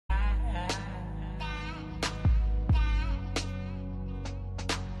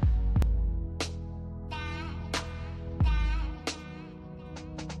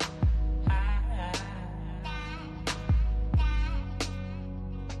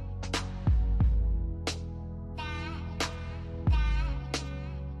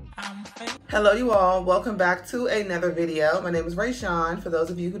Hello you all, welcome back to another video. My name is Rayshawn. For those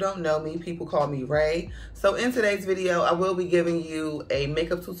of you who don't know me, people call me Ray. So in today's video, I will be giving you a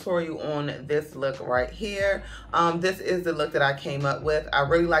makeup tutorial on this look right here. This is the look that I came up with. I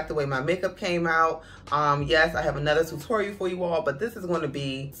really like the way my makeup came out. Yes, I have another tutorial for you all, but this is going to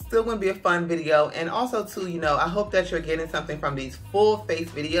be still going to be a fun video. And also too, I hope that you're getting something from these full face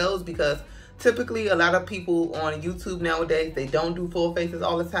videos, because typically, a lot of people on YouTube nowadays, they don't do full faces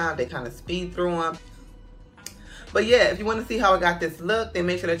all the time. They kind of speed through them. But yeah, if you want to see how I got this look, then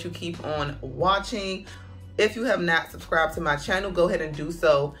make sure that you keep on watching. If you have not subscribed to my channel, go ahead and do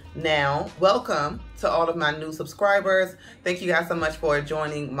so now. Welcome to all of my new subscribers. Thank you guys so much for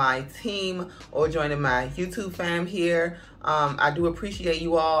joining my team or joining my YouTube fam here. I do appreciate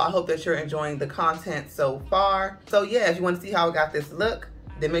you all. I hope that you're enjoying the content so far. So yeah, if you want to see how I got this look,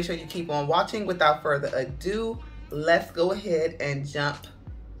 then make sure you keep on watching. Without further ado, let's go ahead and jump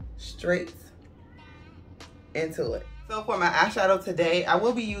straight into it. So for my eyeshadow today, I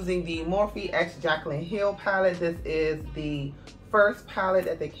will be using the Morphe X Jaclyn Hill palette. This is the first palette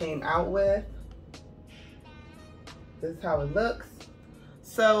that they came out with. This is how it looks.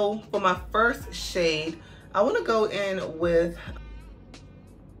 So for my first shade, I want to go in with,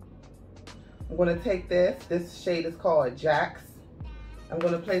 I'm going to take this shade is called Jax. I'm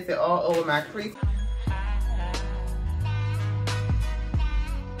going to place it all over my crease.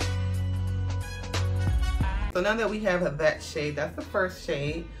 So now that we have that shade, that's the first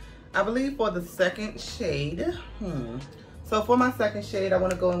shade. I believe for the second shade, So for my second shade, I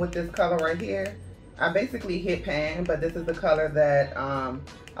want to go in with this color right here. I basically hit pan, but this is the color that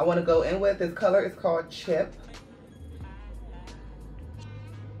I want to go in with. This color is called Chip.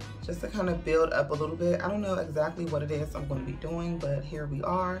 Just to kind of build up a little bit. I don't know exactly what it is I'm going to be doing, but here we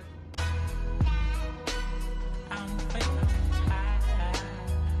are.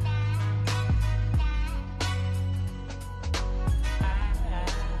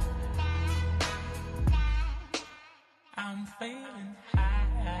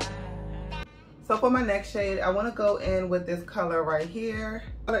 So for my next shade, I want to go in with this color right here.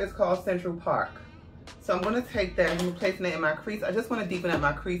 The color is called Central Park. So I'm going to take that and I'm placing it in my crease. I just want to deepen up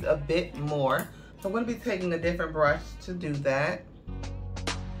my crease a bit more. So I'm going to be taking a different brush to do that.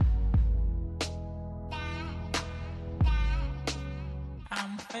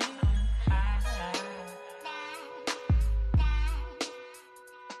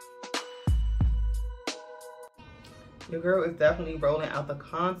 Your girl is definitely rolling out the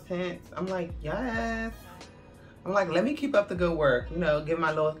content. I'm like, yes. I'm like, let me keep up the good work. Giving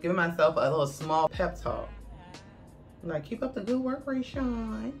myself a little small pep talk. I'm like, keep up the good work,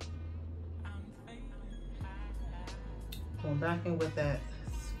 Rayshawn. Going back in with that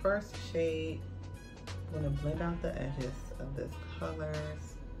first shade. I'm gonna blend out the edges of this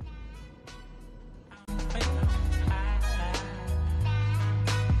colors.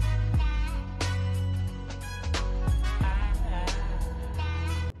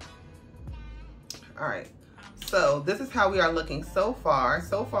 All right. So this is how we are looking so far.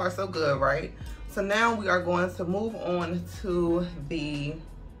 So far, so good, right? So now we are going to move on to the,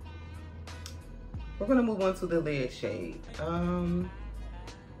 lid shade.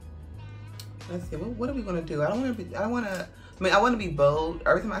 Let's see, what are we gonna do? I want to be bold.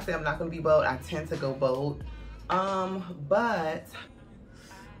 Every time I say I'm not gonna be bold, I tend to go bold. But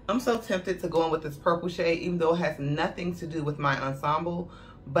I'm so tempted to go in with this purple shade, even though it has nothing to do with my ensemble.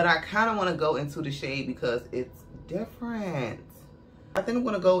 But I kind of want to go into the shade because it's different. I think I'm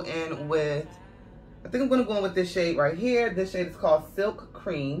going to go in with this shade right here. This shade is called Silk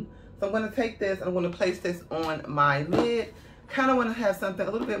Cream. So I'm going to take this and I'm going to place this on my lid. Kind of want to have something a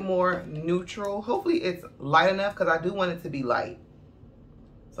little bit more neutral. Hopefully it's light enough because I do want it to be light.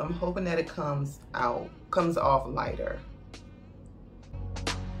 So I'm hoping that it comes off lighter.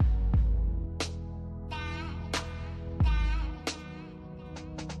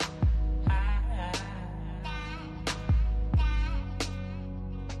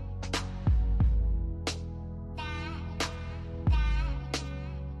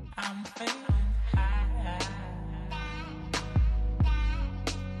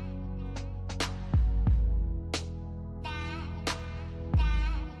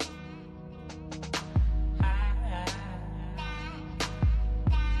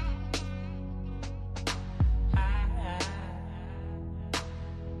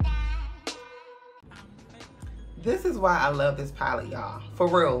 This is why I love this palette, y'all. For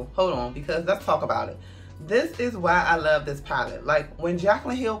real. Hold on, because let's talk about it. This is why I love this palette. Like, when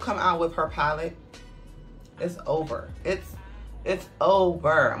Jaclyn Hill come out with her palette, it's over. It's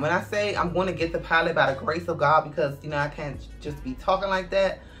over. When I say I'm going to get the palette by the grace of God, because, you know, I can't just be talking like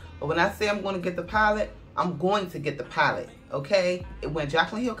that, But when I say I'm going to get the palette, I'm going to get the palette, okay? When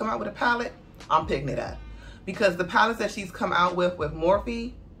Jaclyn Hill come out with a palette, I'm picking it up. Because the palettes that she's come out with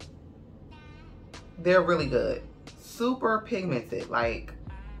Morphe, they're really good. Super pigmented, like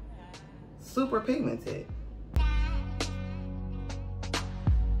super pigmented.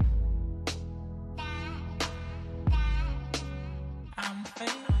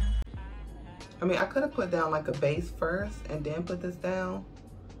 I mean, I could have put down like a base first and then put this down,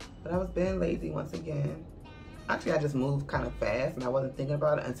 but I was being lazy once again. Actually, I just moved kind of fast and I wasn't thinking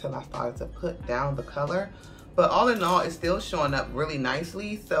about it until I started to put down the color. But all in all, it's still showing up really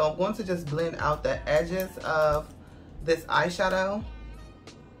nicely. So I'm going to just blend out the edges of this eyeshadow.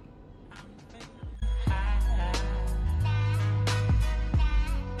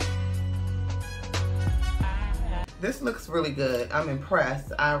 This looks really good. I'm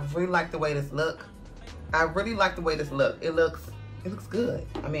impressed. I really like the way this look. I really like the way this look. It looks good.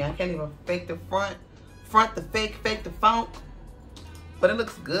 I mean, I can't even fake the front the fake the funk, but it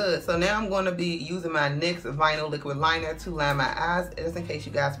looks good. So now I'm going to be using my NYX Vinyl Liquid Liner to line my eyes. Just in case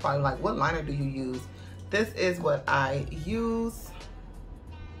you guys probably like, what liner do you use? This is what I use.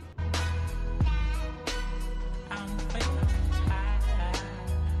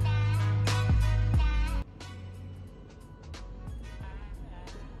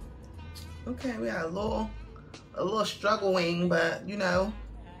 Okay, we got a little struggle wing, but you know,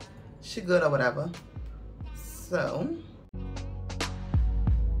 she good or whatever. So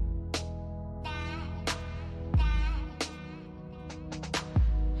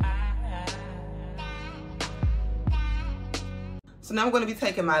now I'm going to be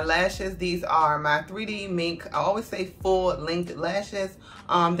taking my lashes. These are my 3D Mink, I always say full length lashes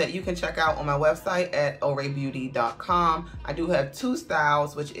that you can check out on my website at oraybeauty.com. I do have two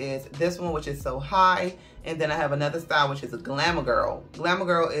styles, which is this one, which is so high, and then I have another style, which is a Glam Girl. Glam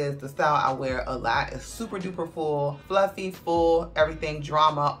Girl is the style I wear a lot. It's super duper full, fluffy, full, everything,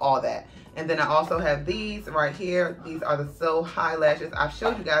 drama, all that. And then I also have these right here. These are the So High lashes. I've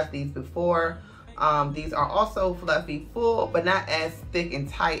showed you guys these before. These are also fluffy, full, but not as thick and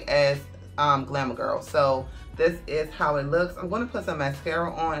tight as Glam Girl. So this is how it looks. I'm going to put some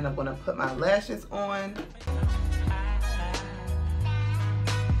mascara on and I'm going to put my lashes on.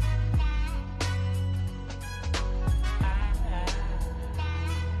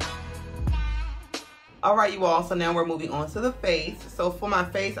 All right, you all, so now we're moving on to the face. So for my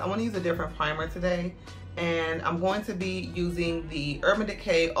face, I want to use a different primer today. And I'm going to be using the Urban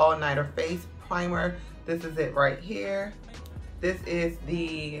Decay All Nighter Face Primer. This is it right here. This is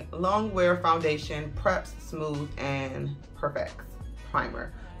the Long Wear Foundation Preps Smooth and Perfects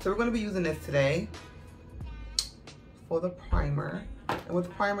Primer. So we're going to be using this today for the primer. And with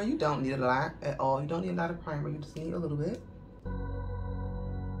the primer, you don't need a lot at all. You don't need a lot of primer. You just need a little bit.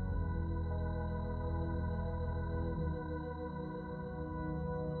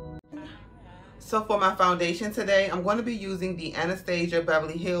 So for my foundation today, I'm going to be using the Anastasia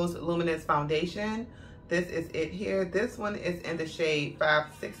Beverly Hills Luminous Foundation. This is it here. This one is in the shade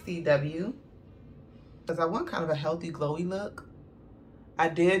 560W. Because I want kind of a healthy, glowy look. I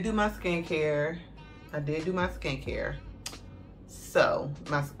did do my skincare. So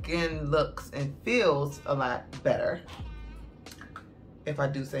my skin looks and feels a lot better, if I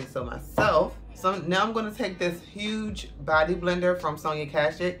do say so myself. So now I'm going to take this huge body blender from Sonia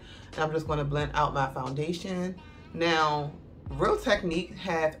Kashuk, and I'm just going to blend out my foundation. Now, Real Technique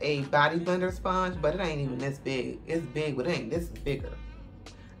have a body blender sponge, but it ain't even this big. It's big, but it ain't. This is bigger.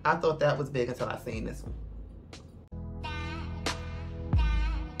 I thought that was big until I seen this one.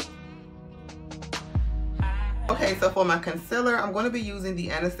 Okay, so for my concealer, I'm going to be using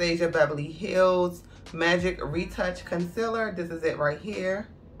the Anastasia Beverly Hills Magic Retouch Concealer. This is it right here.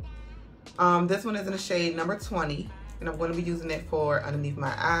 This one is in the shade number 20, and I'm going to be using it for underneath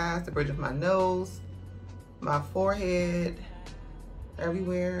my eyes, the bridge of my nose, my forehead,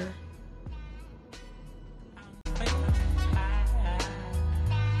 everywhere.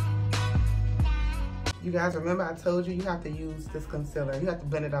 You guys remember I told you have to use this concealer. You have to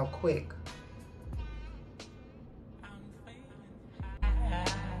blend it out quick.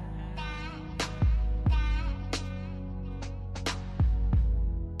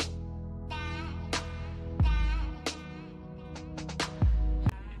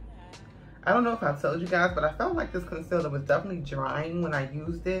 I don't know if I told you guys, but I felt like this concealer was definitely drying when I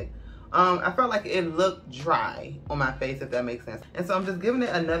used it. I felt like it looked dry on my face, if that makes sense. And so I'm just giving it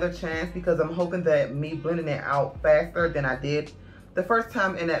another chance because I'm hoping that me blending it out faster than I did the first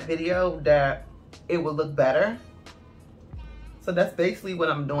time in that video, that it will look better. So that's basically what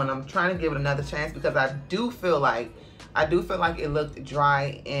I'm doing. I'm trying to give it another chance because I do feel like I do feel like it looked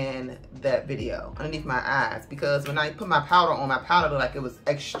dry in that video underneath my eyes, because when I put my powder on, my powder looked like it was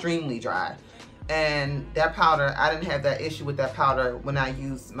extremely dry. And that powder, I didn't have that issue with that powder when I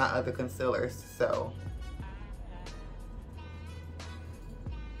used my other concealers. So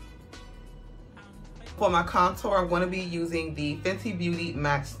for my contour, I'm going to be using the Fenty Beauty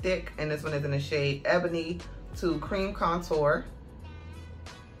Matte Stick, and this one is in the shade Ebony to Cream Contour.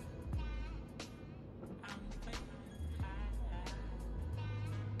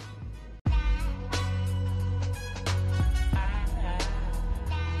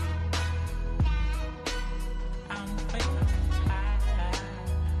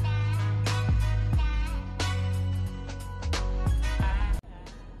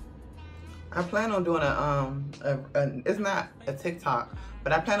 I plan on doing it's not a TikTok,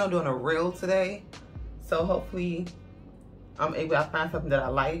 but I plan on doing a reel today. So hopefully I'm able to find something that I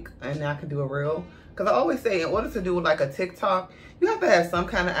like and I can do a reel. Because I always say, in order to do like a TikTok, you have to have some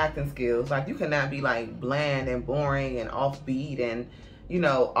kind of acting skills. Like, you cannot be like bland and boring and offbeat and, you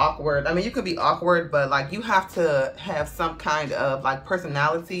know, awkward. I mean, you could be awkward, but like you have to have some kind of like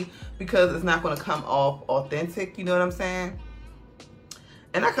personality, because it's not going to come off authentic. You know what I'm saying?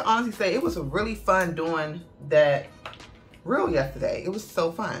 And I can honestly say it was really fun doing that reel yesterday. It was so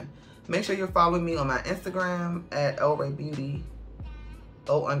fun. Make sure you're following me on my Instagram at Oraybeauty,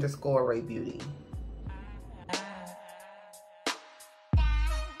 O_Oraybeauty.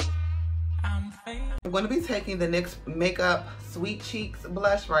 I'm going to be taking the NYX Makeup Sweet Cheeks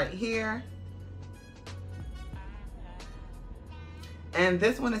blush right here. And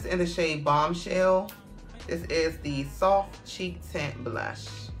this one is in the shade Bombshell. This is the Soft Cheek Tint Blush,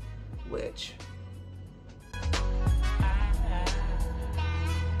 which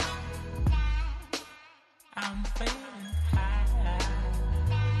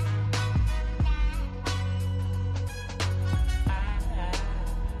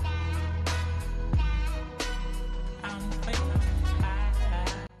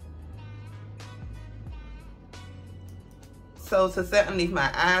so to set underneath my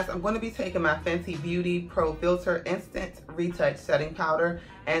eyes, I'm going to be taking my Fenty Beauty Pro Filter Instant Retouch Setting Powder.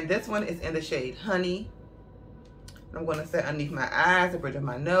 And this one is in the shade Honey. I'm going to set underneath my eyes, the bridge of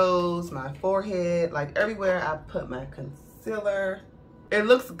my nose, my forehead, like everywhere I put my concealer. It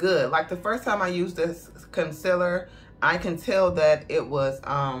looks good. Like the first time I used this concealer, I can tell that it was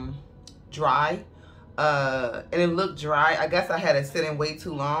dry. And it looked dry. I guess I had it sitting way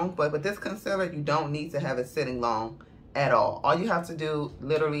too long. But with this concealer, you don't need to have it sitting long at all you have to do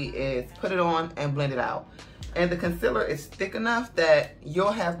literally is put it on and blend it out. And the concealer is thick enough that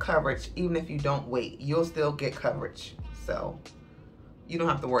you'll have coverage even if you don't wait. You'll still get coverage. So you don't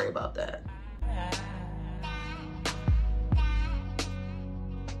have to worry about that.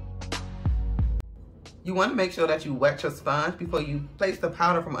 You want to make sure that you wet your sponge before you place the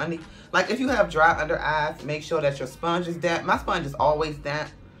powder from underneath. Like if you have dry under eyes, make sure that your sponge is damp. My sponge is always damp.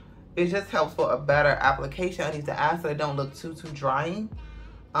 It just helps for a better application underneath the eye so they don't look too drying.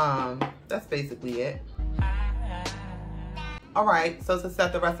 That's basically it. Alright, so to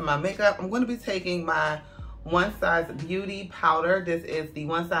set the rest of my makeup, I'm going to be taking my One Size Beauty powder. This is the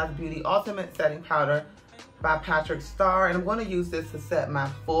One Size Beauty Ultimate Setting Powder by Patrick Starr. And I'm going to use this to set my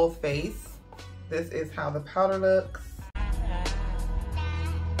full face. This is how the powder looks.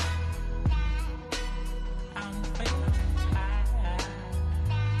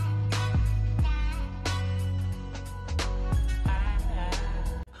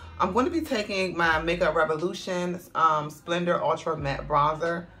 I'm going to be taking my Makeup Revolution Splendor Ultra Matte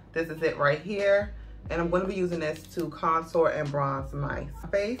Bronzer. This is it right here. And I'm going to be using this to contour and bronze my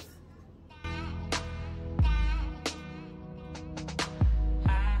face.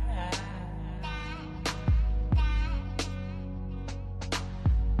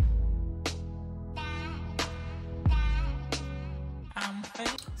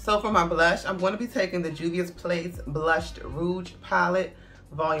 So for my blush, I'm going to be taking the Juvia's Place Blushed Rouge Palette.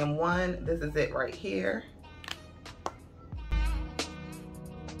 Volume 1, this is it right here.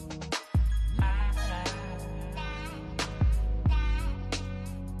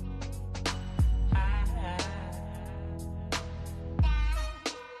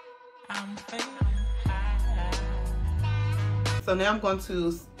 So now I'm going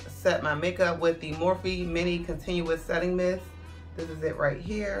to set my makeup with the Morphe Mini Continuous Setting Mist. This is it right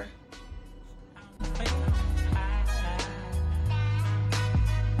here.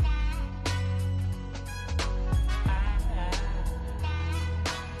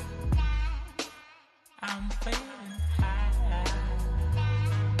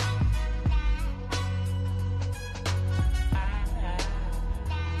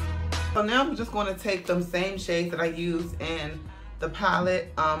 So now I'm just going to take them same shades that I used in the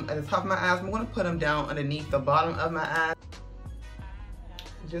palette at the top of my eyes. I'm going to put them down underneath the bottom of my eyes,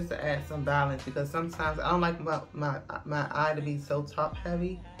 just to add some balance, because sometimes I don't like my eye to be so top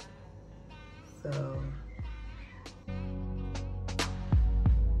heavy. So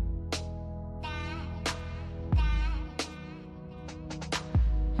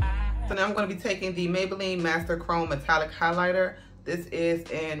now I'm going to be taking the Maybelline Master Chrome Metallic Highlighter. This is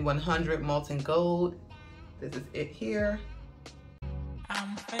in 100 Molten Gold. This is it here.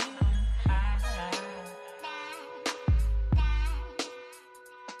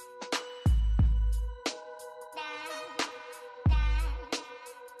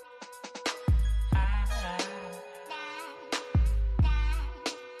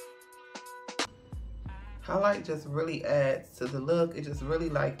 Highlight just really adds to the look. It just really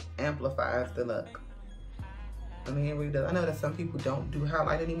like amplifies the look. I mean, it really does. I know that some people don't do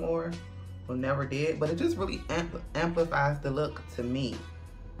highlight anymore, or never did, but it just really amplifies the look to me.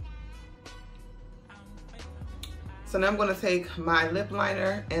 So now I'm going to take my lip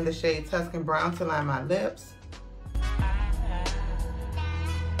liner in the shade Tuscan Brown to line my lips.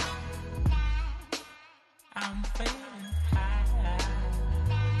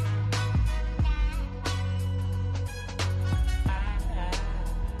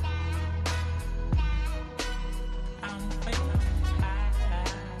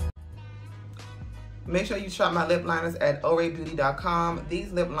 Make sure you shop my lip liners at Oraybeauty.com.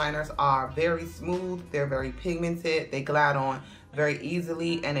 These lip liners are very smooth, they're very pigmented, they glide on very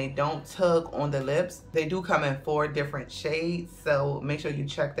easily, and they don't tug on the lips. They do come in 4 different shades, so make sure you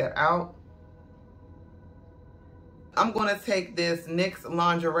check that out. I'm going to take this NYX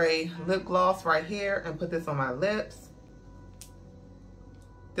Lingerie lip gloss right here and put this on my lips.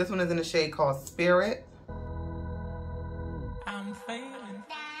 This one is in the shade called Spirit.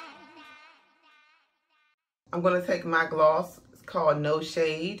 I'm going to take my gloss, it's called No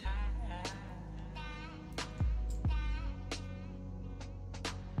Shade.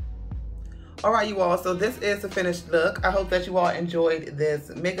 Alright you all, so this is the finished look. I hope that you all enjoyed this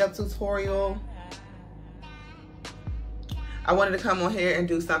makeup tutorial. I wanted to come on here and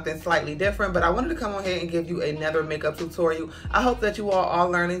do something slightly different, but I wanted to come on here and give you another makeup tutorial. I hope that you all are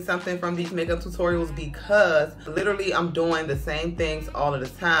learning something from these makeup tutorials, because literally I'm doing the same things all of the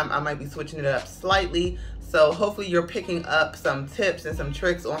time. I might be switching it up slightly. So hopefully you're picking up some tips and some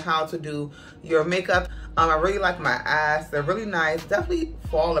tricks on how to do your makeup. I really like my eyes. They're really nice. Definitely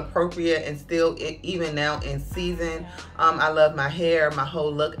fall appropriate and still even now in season. I love my hair, my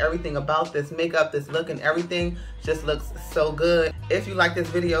whole look, everything about this makeup, this look and everything just looks so good. If you like this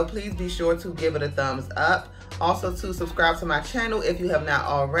video, please be sure to give it a thumbs up. Also to subscribe to my channel if you have not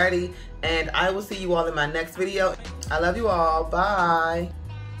already. And I will see you all in my next video. I love you all. Bye.